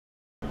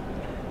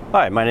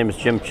Hi, my name is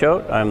Jim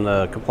Choate. I'm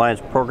the Compliance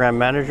Program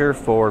Manager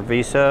for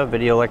VESA,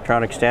 Video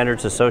Electronic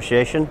Standards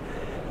Association.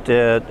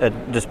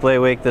 At Display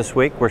Week this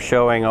week, we're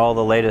showing all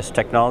the latest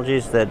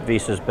technologies that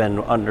VESA's been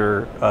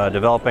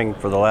developing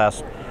for the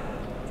last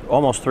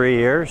almost 3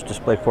 years.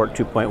 DisplayPort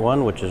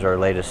 2.1, which is our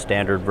latest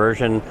standard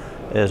version,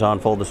 is on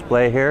full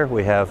display here.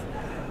 We have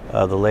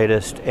the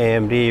latest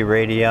AMD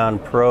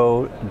Radeon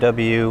Pro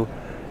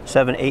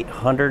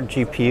W7800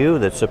 GPU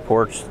that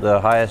supports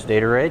the highest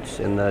data rates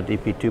in the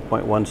DP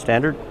 2.1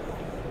 standard.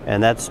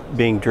 And that's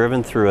being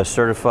driven through a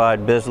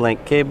certified Biz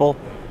Link cable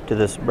to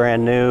this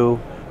brand new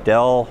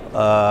Dell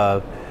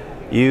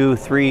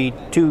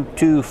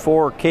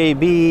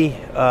U3224KB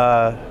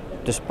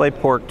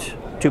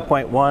DisplayPort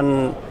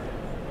 2.1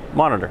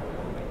 monitor.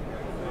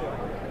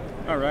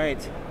 All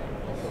right.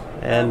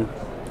 And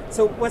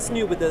so what's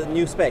new with the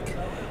new spec?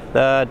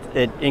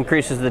 It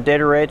increases the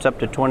data rates up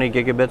to 20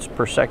 gigabits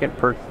per second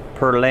per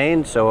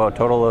lane, so a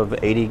total of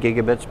 80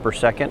 gigabits per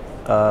second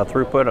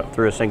throughput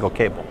through a single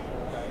cable.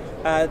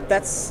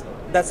 That's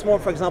more,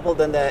 for example,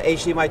 than the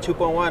HDMI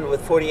 2.1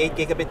 with 48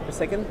 gigabit per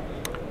second?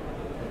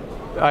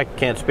 I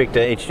can't speak to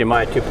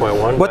HDMI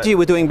 2.1. What you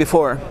were doing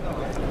before?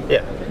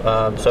 Yeah,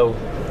 so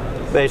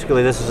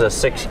basically this is a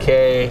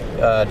 6K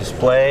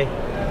display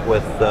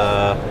with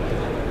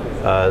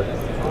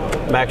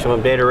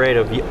maximum data rate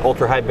of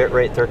ultra high bit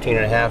rate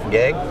 13.5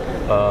 gig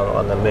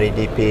on the mini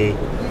DP,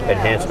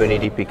 enhanced mini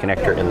DP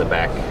connector in the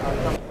back.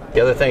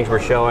 The other things we're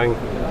showing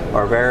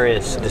are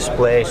various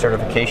display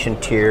certification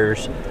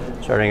tiers,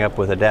 starting up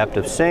with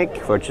adaptive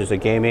sync, which is a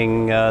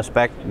gaming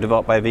spec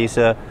developed by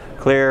VESA.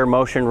 Clear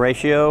motion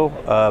ratio,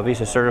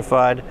 VESA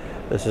certified.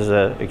 This is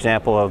an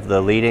example of the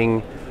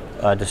leading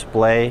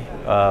display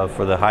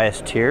for the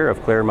highest tier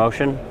of clear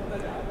motion.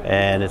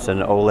 And it's an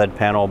OLED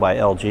panel by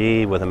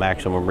LG with a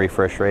maximum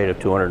refresh rate of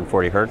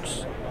 240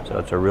 hertz. So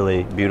it's a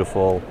really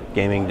beautiful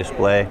gaming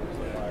display.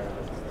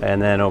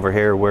 And then over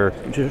here we're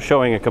just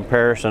showing a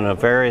comparison of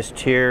various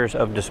tiers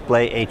of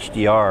display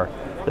HDR.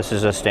 This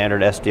is a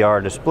standard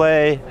SDR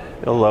display,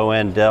 a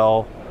low-end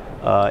Dell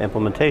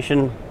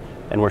implementation,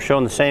 and we're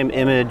showing the same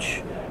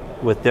image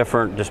with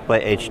different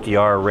display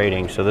HDR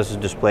ratings. So this is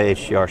display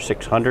HDR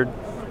 600,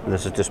 and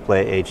this is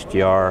display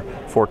HDR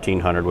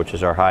 1400, which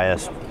is our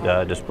highest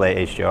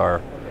display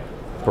HDR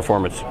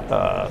performance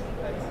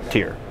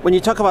tier. When you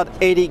talk about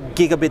 80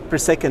 gigabit per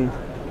second,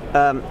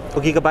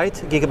 or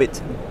gigabyte? Gigabit.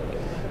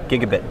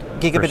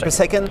 Gigabit per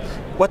second.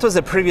 What was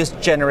the previous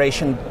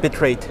generation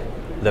bitrate?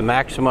 The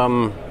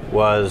maximum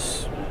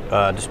was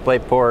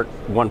DisplayPort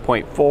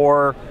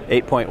 1.4,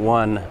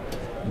 8.1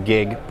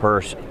 gig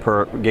per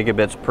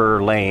gigabits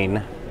per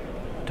lane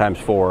times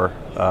 4,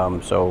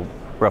 so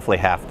roughly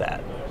half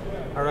that.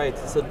 All right,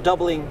 so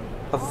doubling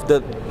of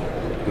the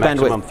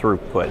maximum bandwidth.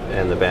 throughput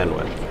and the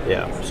bandwidth.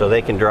 Yeah, so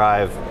they can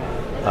drive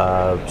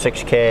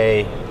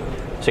 6K,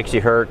 60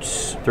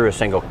 hertz through a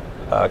single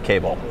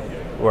cable,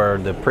 where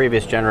the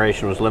previous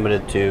generation was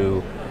limited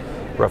to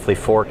roughly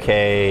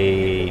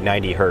 4K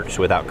 90 hertz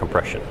without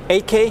compression.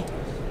 8K?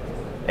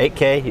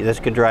 8K, this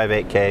could drive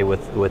 8K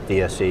with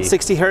DSC.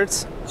 60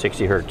 hertz?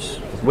 60 hertz.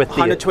 With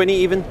 120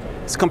 even?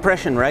 It's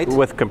compression, right?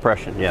 With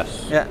compression,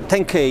 yes. Yeah,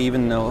 10K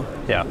even, no.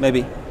 Yeah.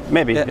 Maybe.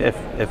 Maybe, yeah.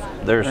 if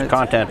there's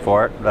content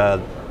for it,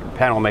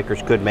 panel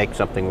makers could make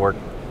something work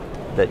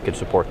that could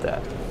support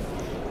that.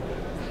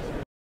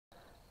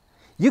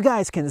 You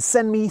guys can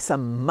send me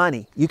some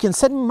money. You can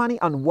send me money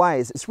on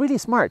Wise. It's really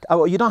smart.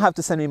 Oh, you don't have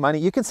to send me money.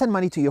 You can send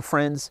money to your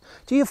friends,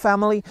 to your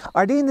family.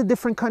 Are they in a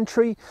different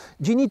country?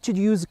 Do you need to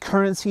use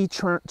currency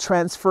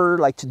transfer,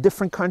 like to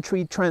different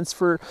country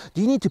transfer?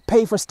 Do you need to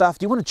pay for stuff?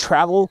 Do you want to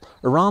travel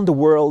around the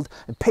world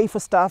and pay for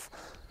stuff?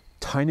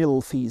 Tiny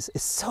little fees.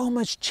 It's so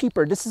much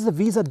cheaper. This is a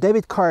Visa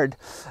debit card.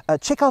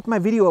 Check out my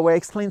video where I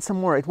explain some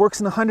more. It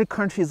works in 100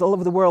 countries all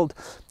over the world.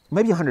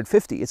 Maybe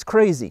 150, it's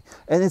crazy.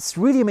 And it's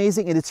really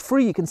amazing and it's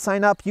free. You can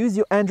sign up, use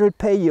your Android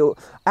Pay, your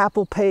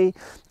Apple Pay,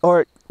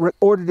 or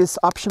order this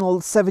optional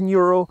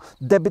 €7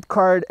 debit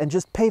card and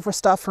just pay for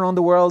stuff around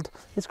the world.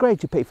 It's great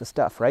to pay for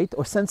stuff, right?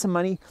 Or send some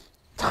money,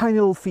 tiny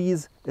little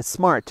fees, it's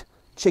smart.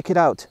 Check it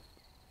out.